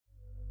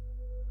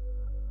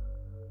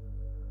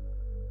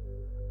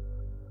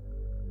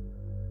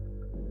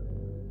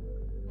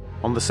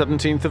On the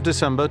 17th of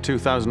December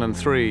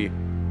 2003,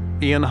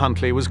 Ian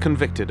Huntley was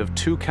convicted of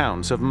 2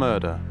 counts of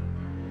murder,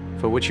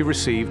 for which he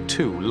received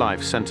 2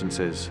 life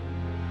sentences.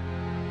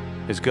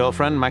 His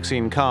girlfriend,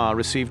 Maxine Carr,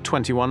 received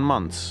 21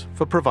 months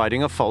for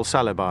providing a false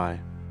alibi.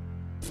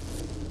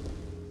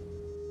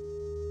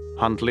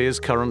 Huntley is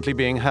currently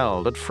being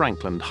held at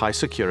Frankland High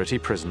Security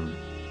Prison.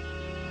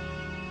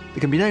 There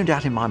can be no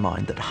doubt in my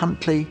mind that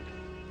Huntley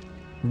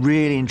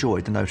really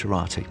enjoyed the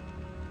notoriety.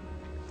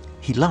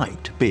 He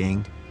liked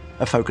being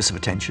a focus of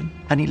attention,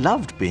 and he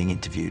loved being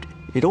interviewed.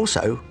 It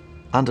also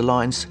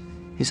underlines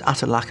his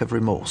utter lack of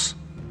remorse.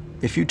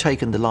 If you'd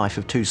taken the life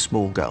of 2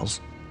 small girls,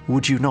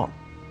 would you not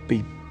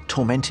be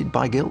tormented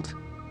by guilt?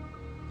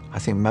 I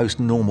think most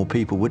normal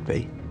people would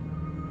be,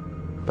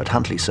 but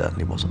Huntley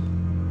certainly wasn't.